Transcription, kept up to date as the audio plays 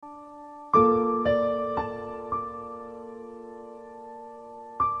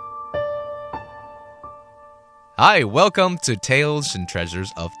Hi, welcome to Tales and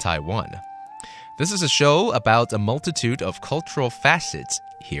Treasures of Taiwan. This is a show about a multitude of cultural facets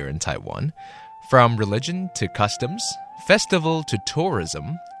here in Taiwan, from religion to customs, festival to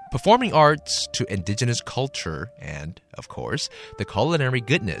tourism, performing arts to indigenous culture, and, of course, the culinary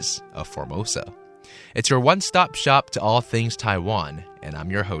goodness of Formosa. It's your one-stop shop to all things Taiwan, and I'm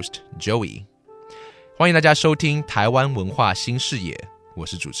your host, Joey. 欢迎大家收听台湾文化新视野，我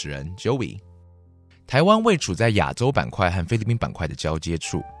是主持人 Joey。台湾位处在亚洲板块和菲律宾板块的交接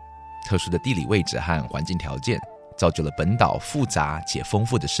处，特殊的地理位置和环境条件，造就了本岛复杂且丰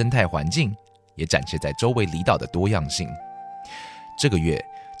富的生态环境，也展现在周围离岛的多样性。这个月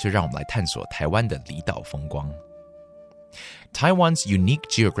就让我们来探索台湾的离岛风光。Taiwan's unique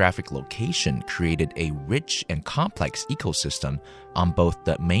geographic location created a rich and complex ecosystem on both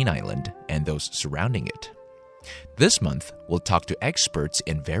the main island and those surrounding it. This month, we'll talk to experts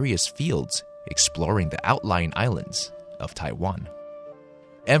in various fields exploring the outlying islands of Taiwan.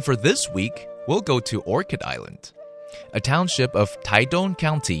 And for this week, we'll go to Orchid Island, a township of Taidong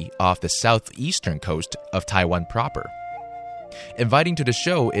County off the southeastern coast of Taiwan proper. Inviting to the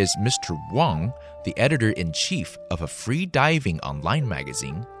show is Mr. Wang, the editor-in-chief of a free-diving online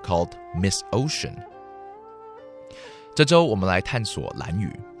magazine called Miss Ocean. 这周我们来探索兰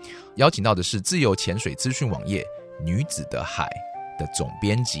屿，邀请到的是自由潜水资讯网页女子的海的总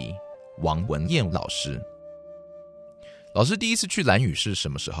编辑王文燕老师。老师第一次去兰屿是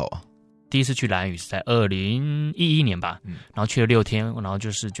什么时候啊？第一次去兰屿是在2011年吧，然后去了6天，然后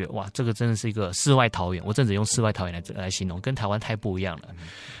就是觉得哇，这个真的是一个世外桃源，我真的用世外桃源来形容，跟台湾太不一样了。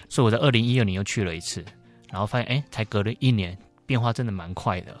所以我在2012年又去了一次，然后发现才隔了1年，变化真的蛮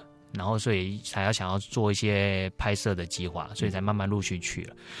快的。然后所以才想要做一些拍摄的计划，所以才慢慢陆续去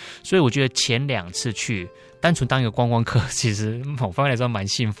了。所以我觉得前2次去单纯当一个观光客，其实某方面来说蛮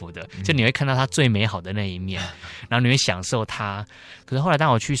幸福的，就你会看到它最美好的那一面，然后你会享受它。可是后来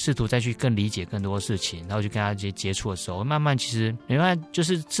当我去试图再去更理解更多事情，然后去跟它接触的时候，慢慢其实你发现就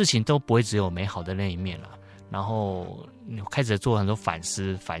是事情都不会只有美好的那一面了，然后你开始做很多反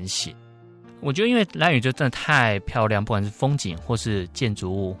思反省。我觉得因为兰屿就真的太漂亮，不管是风景或是建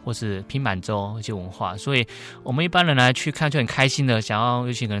筑物或是拼板舟一些文化，所以我们一般人来去看就很开心的想要，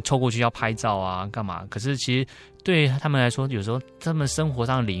尤其可能凑过去要拍照啊干嘛，可是其实对他们来说，有时候他们生活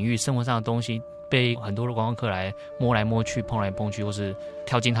上的领域生活上的东西被很多的观光客来摸来摸去碰来碰去，或是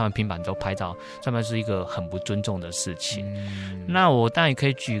跳进他们平板舟拍照，上面是一个很不尊重的事情。那我当然也可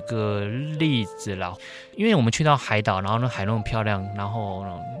以举个例子啦，因为我们去到海岛，然后那海那么漂亮，然后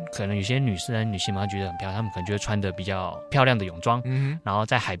可能有些女性嘛觉得很漂亮，她们可能就会穿的比较漂亮的泳装，然后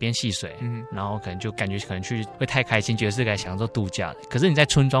在海边戏水，然后可能就感觉可能去会太开心，觉得是来享受度假的。可是你在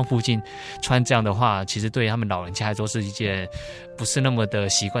村庄附近穿这样的话，其实对他们老人家来说是一件不是那么的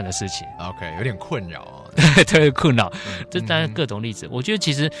习惯的事情。OK， 有点困扰哦。对，困扰。这当然各种例子，我觉得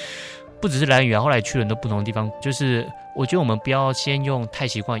其实不只是兰屿啊，后来去了很多不同的地方，就是我觉得我们不要先用太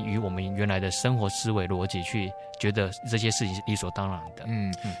习惯于我们原来的生活思维逻辑去觉得这些事情是理所当然的。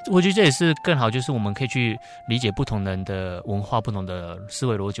我觉得这也是更好，就是我们可以去理解不同人的文化、不同的思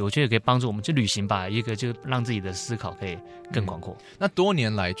维逻辑。我觉得也可以帮助我们去旅行吧，一个就让自己的思考可以更广阔。那多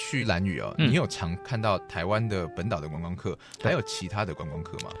年来去兰屿啊，你有常看到台湾的本岛的观光客，还有其他的观光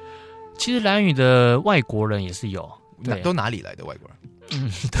客吗？其实兰屿的外国人也是有，都哪里来的外国人？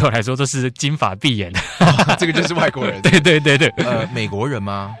对我来说都是金发碧眼的，这个就是外国人。对。美国人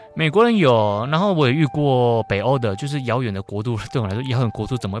吗？美国人有，然后我也遇过北欧的，就是遥远的国度。对我来说，遥远国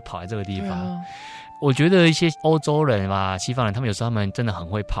度怎么会跑来这个地方？我觉得一些欧洲人吧，西方人，他们有时候他们真的很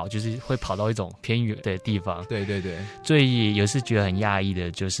会跑，就是会跑到一种偏远的地方。对。所以有时觉得很讶异的，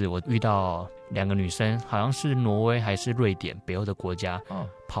就是我遇到2个女生，好像是挪威还是瑞典，北欧的国家，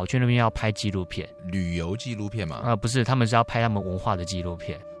跑去那边要拍纪录片，旅游纪录片吗？不是，他们是要拍他们文化的纪录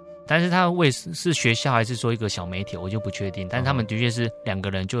片。但是他是学校还是说一个小媒体，我就不确定。但是他们的确是2个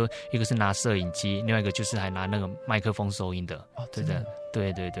人，就一个是拿摄影机，另外一个就是还拿那个麦克风收音的。对。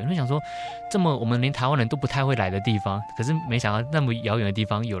我想说，这么我们连台湾人都不太会来的地方，可是没想到那么遥远的地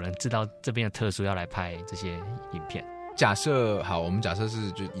方，有人知道这边的特殊，要来拍这些影片。假设好，我们假设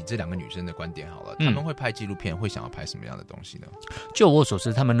是就以这2个女生的观点好了，他们会拍纪录片，会想要拍什么样的东西呢？就我所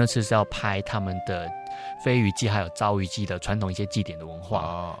知，他们那次是要拍他们的飞鱼季还有造鱼季的传统一些祭典的文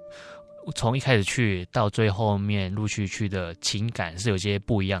化。从一开始去到最后面陆续去的情感是有些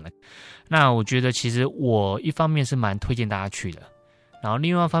不一样的。那我觉得其实我一方面是蛮推荐大家去的，然后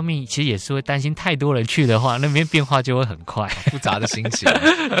另外一方面，其实也是会担心太多人去的话，那边变化就会很快，复杂的心情。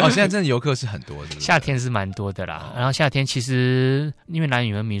现在真的游客是很多，是不是？夏天是蛮多的啦。然后夏天其实因为蓝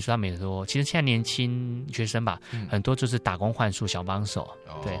屿跟民宿他们也说，其实现在年轻学生吧，很多就是打工换宿小帮手，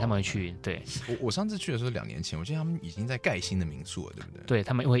对他们会去。对，我上次去的时候2年前，我记得他们已经在盖新的民宿了，对不对？对，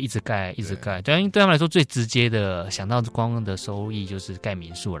他们会一直盖，一直盖。对，因为对他们来说最直接的想到光的收益就是盖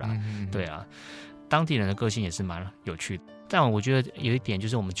民宿啦。对啊，当地人的个性也是蛮有趣的。但我觉得有一点就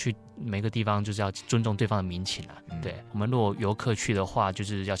是，我们去每个地方就是要尊重对方的民情啦。对，我们如果游客去的话，就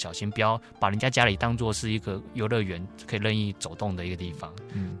是要小心，不要把人家家里当作是一个游乐园，可以任意走动的一个地方。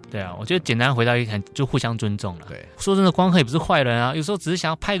对啊，我觉得简单回到一个就互相尊重了。对，说真的，观光客也不是坏人啊，有时候只是想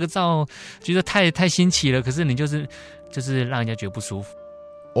要拍个照，觉得太新奇了，可是你就是让人家觉得不舒服。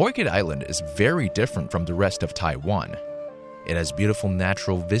Orchid Island is very different from the rest of Taiwan. It has beautiful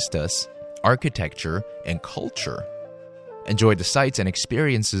natural vistas, architecture, and culture. Enjoy the sights and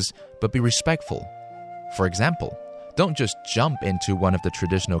experiences, but be respectful. For example, don't just jump into one of the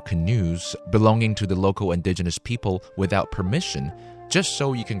traditional canoes belonging to the local indigenous people without permission, just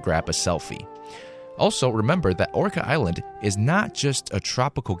so you can grab a selfie. Also, remember that Orchid Island is not just a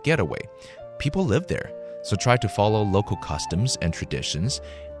tropical getaway. People live there, so try to follow local customs and traditions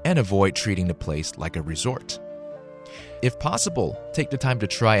and avoid treating the place like a resort. If possible, take the time to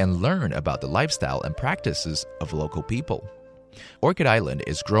try and learn about the lifestyle and practices of local people. Orchid Island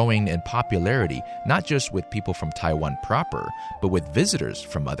is growing in popularity not just with people from Taiwan proper, but with visitors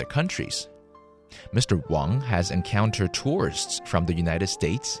from other countries. Mr. Wang has encountered tourists from the United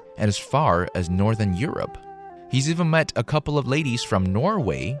States and as far as Northern Europe. He's even met a couple of ladies from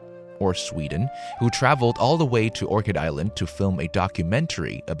Norway or Sweden who traveled all the way to Orchid Island to film a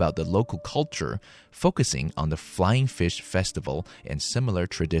documentary about the local culture, focusing on the Flying Fish Festival and similar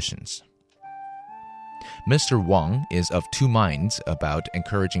traditions. Mr. Wang is of two minds about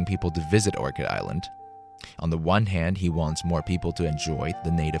encouraging people to visit Orchid Island. On the one hand, he wants more people to enjoy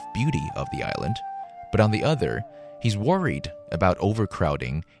the native beauty of the island, but on the other, he's worried about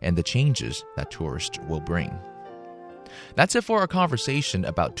overcrowding and the changes that tourists will bring. That's it for our conversation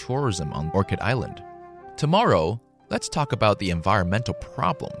about tourism on Orchid Island. Tomorrow, let's talk about the environmental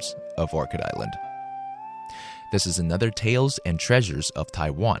problems of Orchid Island. This is another Tales and Treasures of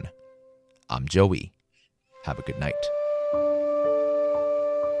Taiwan. I'm Joey. Have a good night.